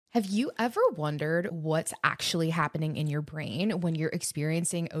Have you ever wondered what's actually happening in your brain when you're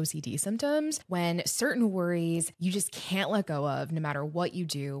experiencing OCD symptoms? When certain worries you just can't let go of no matter what you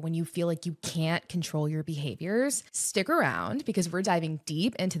do, when you feel like you can't control your behaviors? Stick around because we're diving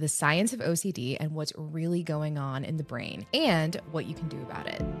deep into the science of OCD and what's really going on in the brain and what you can do about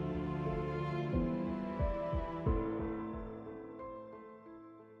it.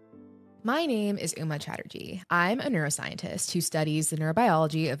 My name is Chatterjee. I'm a neuroscientist who studies the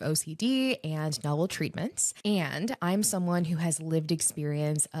neurobiology of OCD and novel treatments, and I'm someone who has lived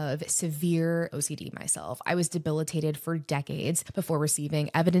experience of severe OCD myself. I was debilitated for decades before receiving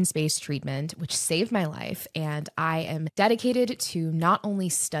evidence-based treatment, which saved my life, and I am dedicated to not only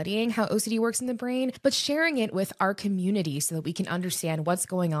studying how OCD works in the brain, but sharing it with our community so that we can understand what's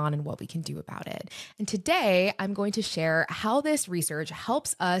going on and what we can do about it. And today, I'm going to share how this research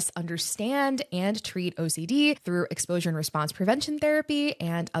helps us understand and treat OCD through exposure and response prevention therapy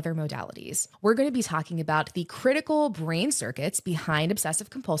and other modalities. We're going to be talking about the critical brain circuits behind obsessive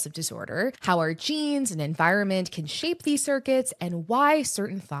compulsive disorder, how our genes and environment can shape these circuits, and why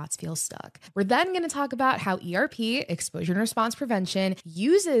certain thoughts feel stuck. We're then going to talk about how ERP, exposure and response prevention,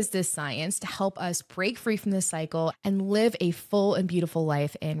 uses this science to help us break free from this cycle and live a full and beautiful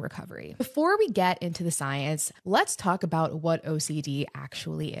life in recovery. Before we get into the science, let's talk about what OCD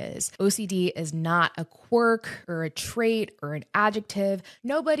actually is. OCD is not a quirk or a trait or an adjective.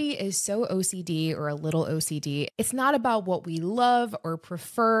 Nobody is so OCD or a little OCD. It's not about what we love or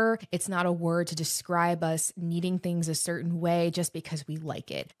prefer. It's not a word to describe us needing things a certain way just because we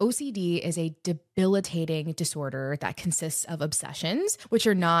like it. OCD is a debilitating disorder that consists of obsessions, which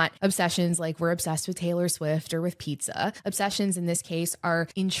are not obsessions like we're obsessed with Taylor Swift or with pizza. Obsessions in this case are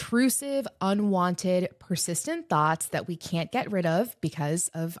intrusive, unwanted, persistent thoughts that we can't get rid of because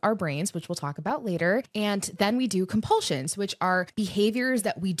of our brains, which we'll talk about later. And then we do compulsions, which are behaviors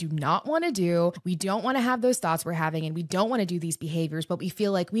that we do not want to do. We don't want to have those thoughts we're having, and we don't want to do these behaviors, but we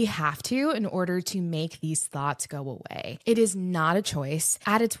feel like we have to in order to make these thoughts go away. It is not a choice.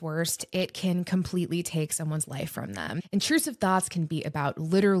 At its worst, it can completely take someone's life from them. Intrusive thoughts can be about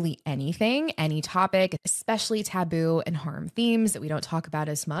literally anything, any topic, especially taboo and harm themes that we don't talk about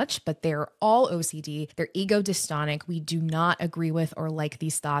as much, but they're all OCD. They're ego dystonic. We do not agree with or like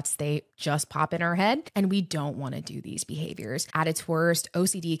these thoughts. They just pop in our head, and we don't want to do these behaviors. At its worst,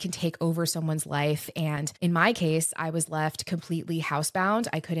 OCD can take over someone's life. And in my case, I was left completely housebound.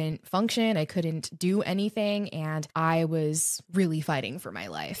 I couldn't function. I couldn't do anything. And I was really fighting for my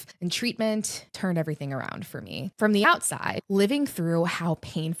life. And treatment turned everything around for me. From the outside, living through how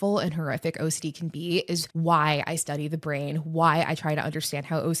painful and horrific OCD can be is why I study the brain, why I try to understand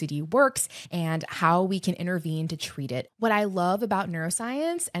how OCD works, and how we can intervene to treat it. What I love about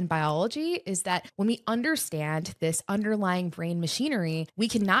neuroscience and biology is that when we understand this underlying brain machinery, we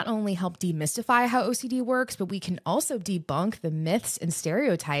can not only help demystify how OCD works, but we can also debunk the myths and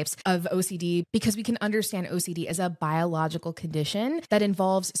stereotypes of OCD because we can understand OCD as a biological condition that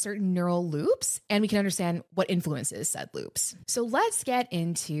involves certain neural loops, and we can understand what influences said loops. So let's get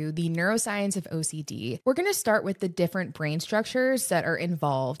into the neuroscience of OCD. We're going to start with the different brain structures that are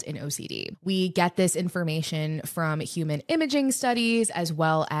involved in OCD. We get this information from human imaging studies as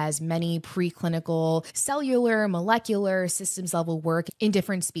well as many preclinical cellular, molecular, systems level work in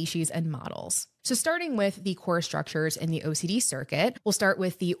different species and models. So starting with the core structures in the OCD circuit, we'll start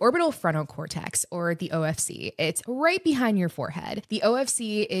with the orbitofrontal cortex, or the OFC. It's right behind your forehead. The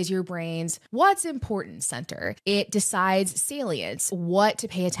OFC is your brain's what's important center. It decides salience, what to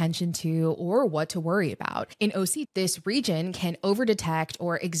pay attention to or what to worry about. In OCD, this region can overdetect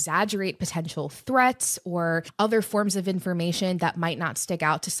or exaggerate potential threats or other forms of information that might not stick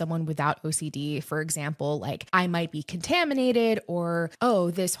out to someone without OCD. For example, like I might be contaminated, or, oh,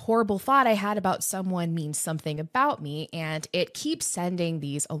 this horrible thought I had about someone means something about me, and it keeps sending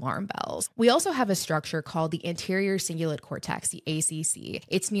these alarm bells. We also have a structure called the anterior cingulate cortex, the ACC.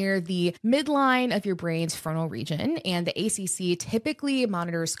 It's near the midline of your brain's frontal region, and the ACC typically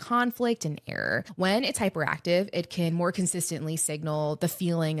monitors conflict and error. When it's hyperactive, it can more consistently signal the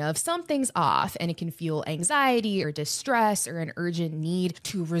feeling of something's off, and it can fuel anxiety or distress or an urgent need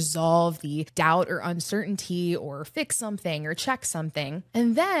to resolve the doubt or uncertainty or fix something or check something.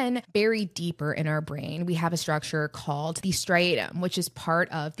 And then buried deep deeper in our brain, we have a structure called the striatum, which is part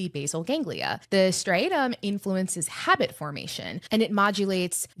of the basal ganglia. The striatum influences habit formation, and it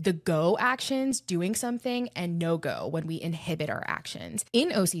modulates the go actions, doing something, and no-go when we inhibit our actions. In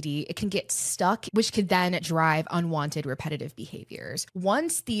OCD, it can get stuck, which could then drive unwanted repetitive behaviors.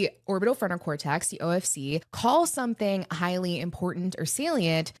 Once the orbitofrontal cortex, the OFC, calls something highly important or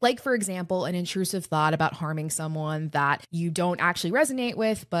salient, like for example, an intrusive thought about harming someone that you don't actually resonate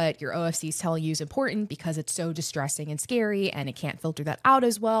with, but your OFC is telling you is important because it's so distressing and scary and it can't filter that out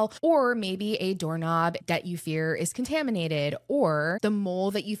as well, or maybe a doorknob that you fear is contaminated, or the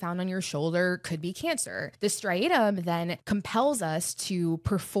mole that you found on your shoulder could be cancer. The striatum then compels us to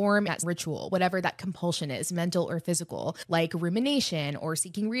perform as ritual, whatever that compulsion is, mental or physical, like rumination or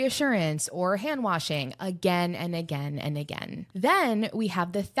seeking reassurance or hand washing again and again and again. Then we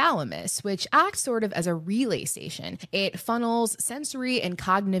have the thalamus, which acts sort of as a relay station. It funnels sensory and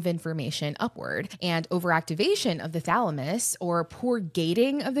cognitive information upward, and overactivation of the thalamus or poor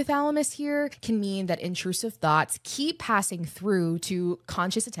gating of the thalamus here can mean that intrusive thoughts keep passing through to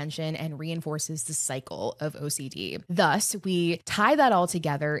conscious attention and reinforces the cycle of OCD. Thus, we tie that all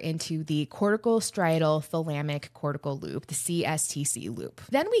together into the cortical striatal thalamic cortical loop, the CSTC loop.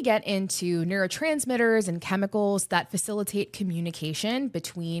 Then we get into neurotransmitters and chemicals that facilitate communication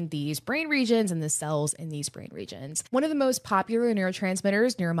between these brain regions and the cells in these brain regions. One of the most popular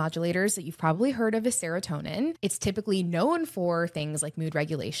neurotransmitters, neuromodulators that you've probably heard of is serotonin. It's typically known for things like mood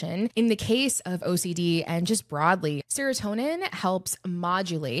regulation. In the case of OCD and just broadly, serotonin helps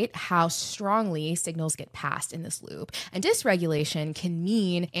modulate how strongly signals get passed in this loop. And dysregulation can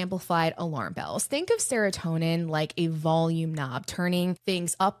mean amplified alarm bells. Think of serotonin like a volume knob, turning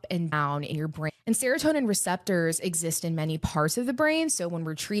things up and down in your brain. And serotonin receptors exist in many parts of the brain. So when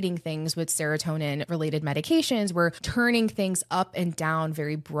we're treating things with serotonin-related medications, we're turning things up and down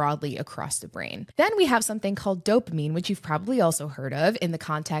very broadly across the brain. Then we have something called dopamine, which you've probably also heard of in the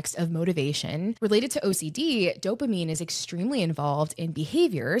context of motivation. Related to OCD, dopamine is extremely involved in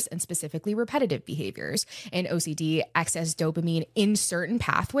behaviors and specifically repetitive behaviors. In OCD, excess dopamine in certain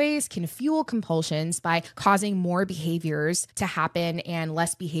pathways can fuel compulsions by causing more behaviors to happen and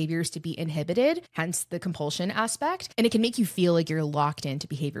less behaviors to be inhibited, hence the compulsion aspect. And it can make you feel like you're locked into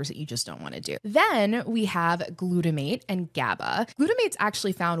behaviors that you just don't want to do. Then we have glutamate and GABA. Glutamate's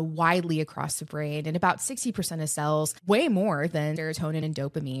actually found widely across the brain in about 60% of cells, way more than serotonin and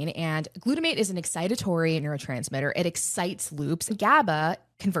dopamine. And glutamate is an excitatory neurotransmitter. It excites loops. GABA,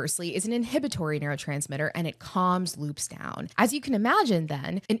 conversely, is an inhibitory neurotransmitter, and it calms loops down. As you can imagine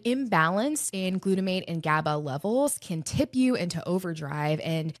then, an imbalance in glutamate and GABA levels can tip you into overdrive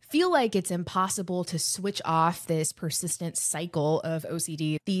and feel like it's impossible to switch off this persistent cycle of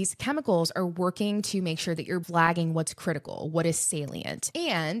OCD. These chemicals are working to make sure that you're flagging what's critical, what is salient.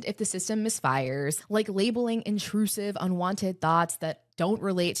 And if the system misfires, like labeling intrusive, unwanted thoughts that don't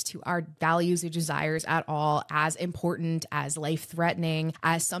relate to our values or desires at all as important, as life-threatening,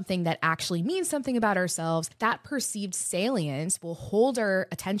 as something that actually means something about ourselves, that perceived salience will hold our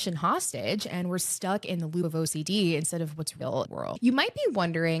attention hostage and we're stuck in the loop of OCD instead of what's real in the world. You might be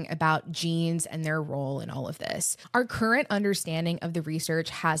wondering about genes and their role in all of this. Our current understanding of the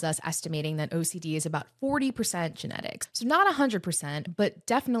research has us estimating that OCD is about 40% genetics. So not 100%, but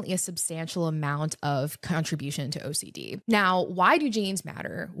definitely a substantial amount of contribution to OCD. Now, why do genes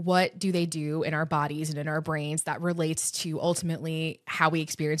matter? What do they do in our bodies and in our brains that relates to ultimately how we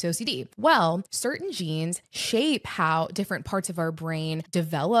experience OCD? Well, certain genes shape how different parts of our brain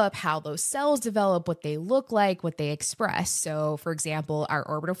develop, how those cells develop, what they look like, what they express. So, for example, our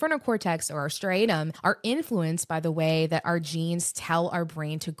orbitofrontal cortex or our striatum are influenced by the way that our genes tell our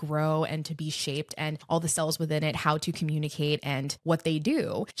brain to grow and to be shaped, and all the cells within it how to communicate and what they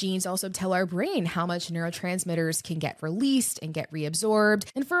do. Genes also tell our brain how much neurotransmitters can get released and get reabsorbed.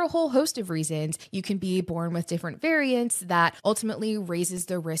 And for a whole host of reasons, you can be born with different variants that ultimately raises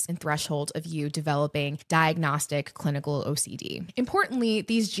the risk and threshold of you developing diagnostic clinical OCD. Importantly,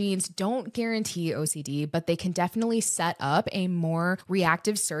 these genes don't guarantee OCD, but they can definitely set up a more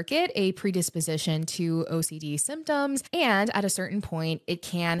reactive circuit, a predisposition to OCD symptoms. And at a certain point, it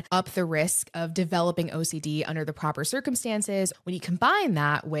can up the risk of developing OCD under the proper circumstances. When you combine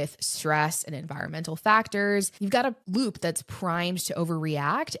that with stress and environmental factors, you've got a loop that's primed choose to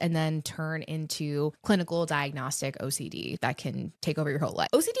overreact and then turn into clinical diagnostic OCD that can take over your whole life.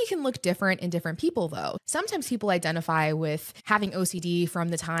 OCD can look different in different people, though. Sometimes people identify with having OCD from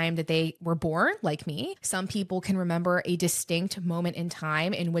the time that they were born, like me. Some people can remember a distinct moment in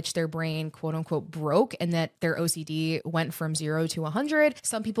time in which their brain, quote unquote, broke and that their OCD went from 0 to 100.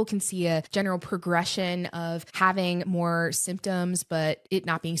 Some people can see a general progression of having more symptoms, but it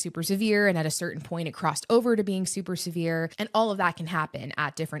not being super severe. And at a certain point, it crossed over to being super severe. And all of that can happen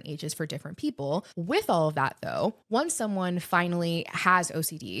at different ages for different people. With all of that, though, once someone finally has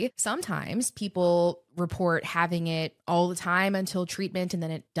OCD, sometimes people report having it all the time until treatment, and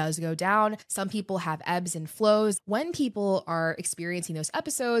then it does go down. Some people have ebbs and flows. When people are experiencing those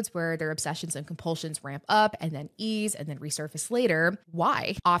episodes where their obsessions and compulsions ramp up and then ease and then resurface later,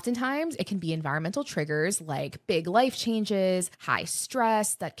 why? Oftentimes it can be environmental triggers like big life changes, high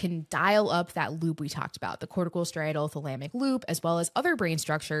stress that can dial up that loop we talked about, the cortical striatal thalamic loop, as well as other brain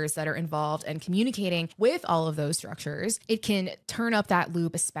structures that are involved and communicating with all of those structures. It can turn up that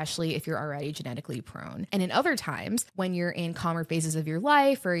loop, especially if you're already genetically prone. And in other times, when you're in calmer phases of your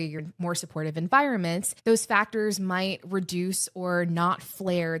life or you're more supportive environments, those factors might reduce or not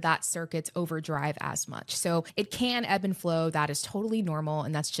flare that circuit's overdrive as much. So it can ebb and flow. That is totally normal.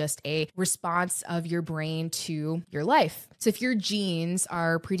 And that's just a response of your brain to your life. So if your genes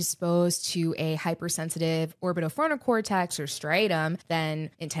are predisposed to a hypersensitive orbitofrontal cortex or striatum,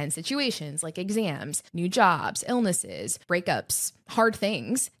 then intense situations like exams, new jobs, illnesses, breakups, hard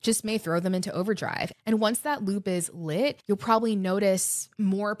things just may throw them into overdrive. And once that loop is lit, you'll probably notice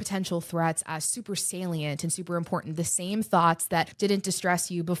more potential threats as super salient and super important. The same thoughts that didn't distress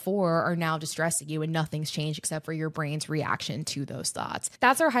you before are now distressing you, and nothing's changed except for your brain's reaction to those thoughts.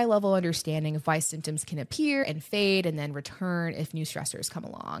 That's our high level understanding of why symptoms can appear and fade and then return if new stressors come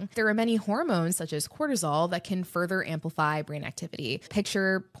along. There are many hormones such as cortisol that can further amplify brain activity.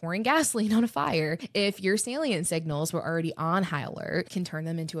 Picture pouring gasoline on a fire. If your salient signals were already on high alert, can turn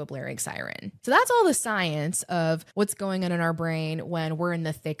them into a blaring siren. So that's all the science of what's going on in our brain when we're in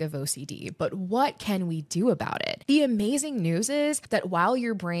the thick of OCD. But what can we do about it? The amazing news is that while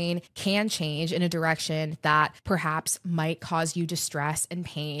your brain can change in a direction that perhaps might cause you distress and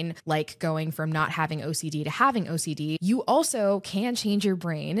pain, like going from not having OCD to having OCD, you also can change your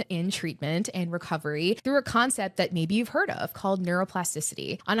brain in treatment and recovery through a concept that maybe you've heard of called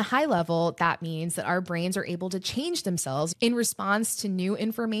neuroplasticity. On a high level, that means that our brains are able to change themselves in response to new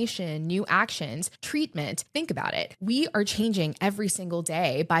information, new actions, treatment. Think about it. We are changing every single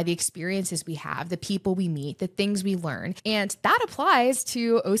day by the experiences we have, the people we meet, the things we learn. And that applies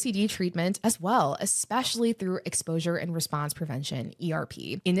to OCD treatment as well, especially through exposure and response prevention, ERP.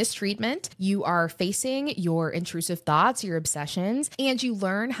 In this treatment, you are facing your intrusive thoughts, your obsessions, and you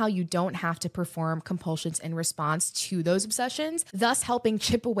learn how you don't have to perform compulsions in response to those obsessions, thus helping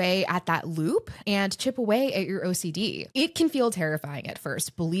chip away at that loop and chip away at your OCD. It can feel terrifying at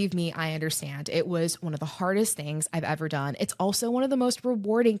first. Believe me, I understand. It was one of the hardest things I've ever done. It's also one of the most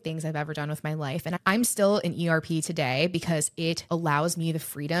rewarding things I've ever done with my life. And I'm still in ERP today because it allows me the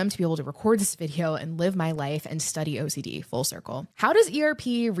freedom to be able to record this video and live my life and study OCD full circle. How does ERP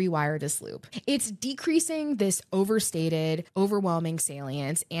rewire this loop? It's decreasing this overstated, overwhelming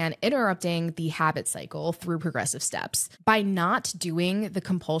salience and interrupting the habit cycle through progressive steps. By not doing the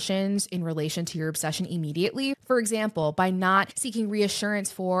compulsions in relation to your obsession immediately, for example, by not seeking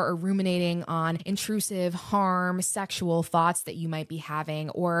reassurance for or ruminating on intrusive harm, sexual thoughts that you might be having,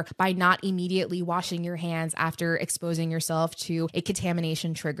 or by not immediately washing your hands after exposing yourself to a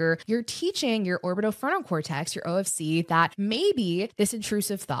contamination trigger, you're teaching your orbitofrontal cortex, your OFC, that maybe this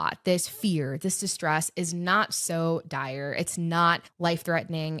intrusive thought, this fear, this distress is not so dire. It's not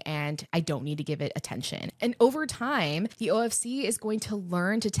life-threatening, and I don't need to give it attention. And over time, the OFC is going to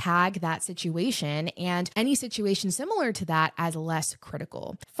learn to tag that situation and any situation similar to that as less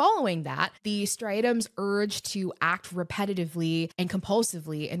critical. Following that, the striatum's urge to act repetitively and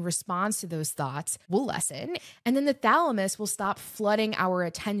compulsively in response to those thoughts will lessen, and then the thalamus will stop flooding our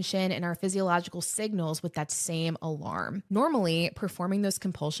attention and our physiological signals with that same alarm. Normally, performing those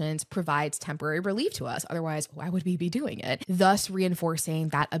compulsions provides temporary relief to us. Otherwise, why would we be doing it? Thus reinforcing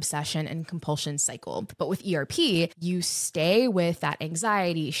that obsession and compulsion cycle. But with ERP, you stay with that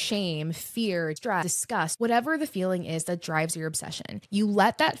anxiety, shame, fear, stress, disgust, whatever the feeling is that drives drives your obsession. You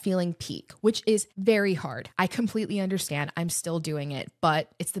let that feeling peak, which is very hard. I completely understand. I'm still doing it, but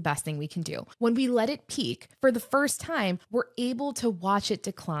it's the best thing we can do. When we let it peak for the first time, we're able to watch it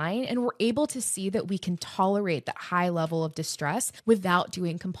decline, and we're able to see that we can tolerate that high level of distress without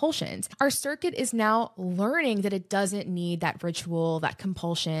doing compulsions. Our circuit is now learning that it doesn't need that ritual, that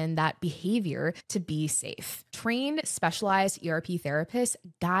compulsion, that behavior to be safe. Trained, specialized ERP therapists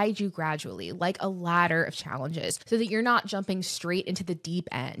guide you gradually, like a ladder of challenges, so that you're not jumping straight into the deep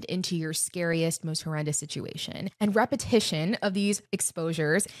end, into your scariest, most horrendous situation. And repetition of these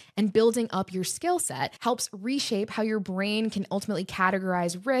exposures and building up your skill set helps reshape how your brain can ultimately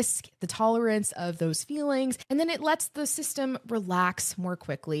categorize risk, the tolerance of those feelings, and then it lets the system relax more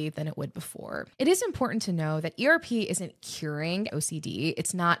quickly than it would before. It is important to know that ERP isn't curing OCD.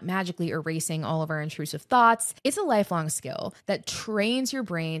 It's not magically erasing all of our intrusive thoughts. It's a lifelong skill that trains your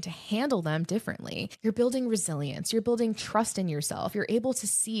brain to handle them differently. You're building resilience. You're building trust in yourself. You're able to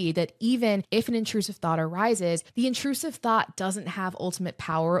see that even if an intrusive thought arises, the intrusive thought doesn't have ultimate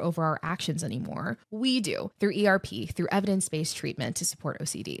power over our actions anymore. We do, through ERP, through evidence-based treatment to support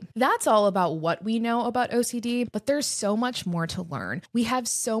OCD. That's all about what we know about OCD, but there's so much more to learn. We have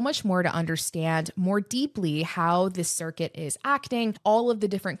so much more to understand more deeply how this circuit is acting, all of the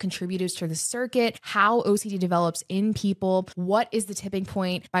different contributors to the circuit, how OCD develops in people, what is the tipping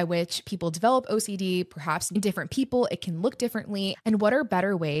point by which people develop OCD, perhaps in different people, it can look differently, and what are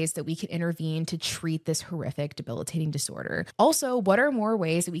better ways that we can intervene to treat this horrific, debilitating disorder. Also, what are more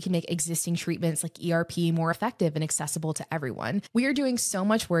ways that we can make existing treatments like ERP more effective and accessible to everyone? We are doing so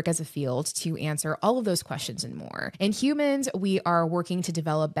much work as a field to answer all of those questions and more. In humans, we are working to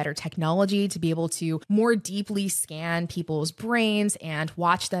develop better technology to be able to more deeply scan people's brains and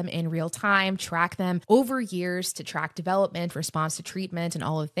watch them in real time, track them over years to track development, response to treatment, and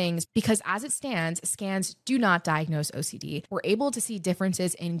all of things. Because as it stands, scans do not diagnose OCD. We're able to see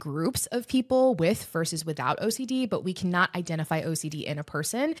differences in groups of people with versus without OCD, but we cannot identify OCD in a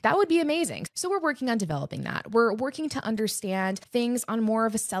person. That would be amazing. So we're working on developing that. We're working to understand things on more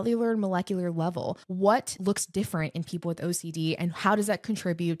of a cellular and molecular level. What looks different in people with OCD, and how does that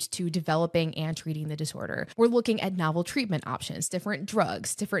contribute to developing and treating the disorder? We're looking at novel treatment options, different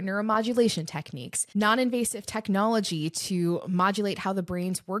drugs, different neuromodulation techniques, non-invasive technology to modulate how the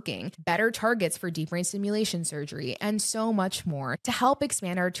brain's working, better targets for deep brain stimulation surgery, and so much more to help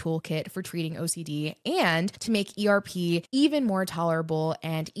expand our toolkit for treating OCD and to make ERP even more tolerable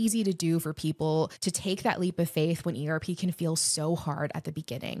and easy to do for people to take that leap of faith when ERP can feel so hard at the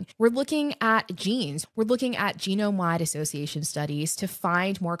beginning. We're looking at genes. We're looking at genome-wide association studies to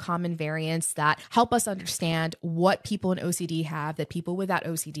find more common variants that help us understand what people in OCD have that people without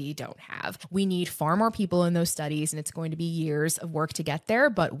OCD don't have. We need far more people in those studies, and it's going to be years of work to get there,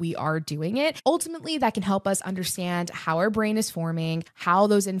 but we are doing it. Ultimately, that can help us understand how our brain is forming, how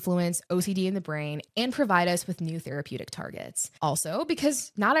those influence OCD in the brain, and provide us with new therapeutic targets. Also,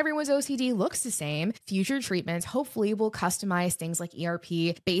 because not everyone's OCD looks the same, future treatments hopefully will customize things like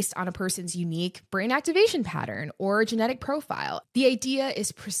ERP based on a person's unique brain activation pattern or genetic profile. The idea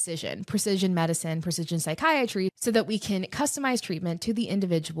is precision medicine, precision psychiatry, so that we can customize treatment to the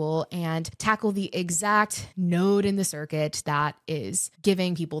individual and tackle the exact node in the circuit that is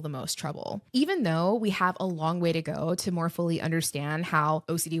giving people the most trouble. Even though we have a long way to go to more fully understand how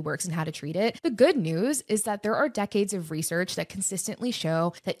OCD works and how to treat it, the good news is that there are decades of research that consistently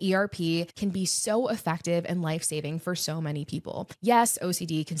show that ERP can be so effective and life-saving for so many people. Yes,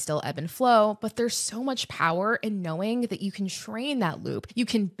 OCD can still ebb and flow, but there's so much power in knowing that you can train that loop. You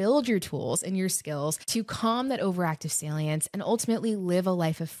can build your tools and your skills to calm that overactive salience and ultimately live a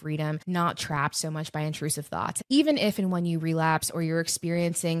life of freedom, not trapped so much by intrusive thoughts. Even if and when you relapse or you're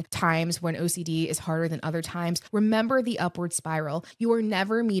experiencing times when OCD is harder than other times, remember the upward spiral. You are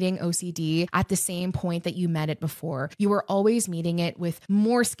never meeting OCD at the same point that you met it before. You are always meeting it with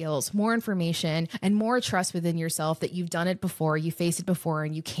more skills, more information, and more trust within yourself that you've done it before, you faced it before,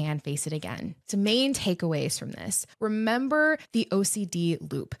 and you can face it again. So main takeaways from this: remember the OCD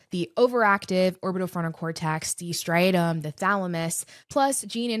loop, the overactive orbitofrontal cortex, the striatum, the thalamus, plus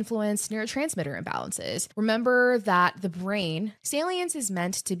gene influence neurotransmitter imbalances. Remember that the brain salience is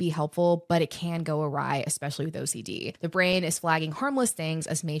meant to be helpful, but it can go awry, especially with OCD. The brain is flagging harmless things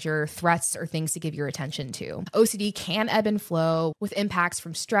as major threats or things to give your attention to. OCD can ebb and flow with impacts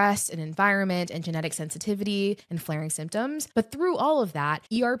from stress and environment and genetic sensitivity and flaring symptoms. But through all of that,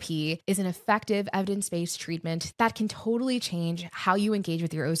 ERP is an effective evidence-based treatment that can totally change how you engage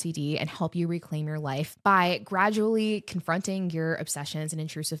with your OCD and help you reclaim your life by gradually confronting your obsessions and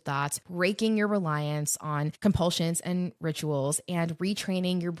intrusive thoughts, breaking your reliance on compulsions and rituals, and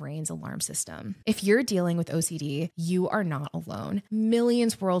retraining your brain's alarm system. If you're dealing with OCD OCD, you are not alone.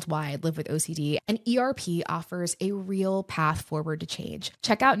 Millions worldwide live with OCD, and ERP offers a real path forward to change.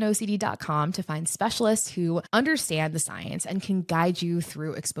 Check out NOCD.com to find specialists who understand the science and can guide you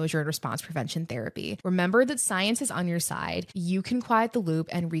through exposure and response prevention therapy. Remember that science is on your side. You can quiet the loop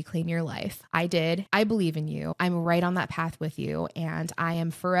and reclaim your life. I did. I believe in you. I'm right on that path with you, and I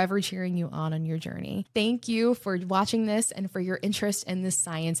am forever cheering you on your journey. Thank you for watching this and for your interest in the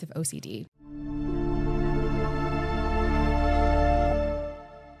science of OCD.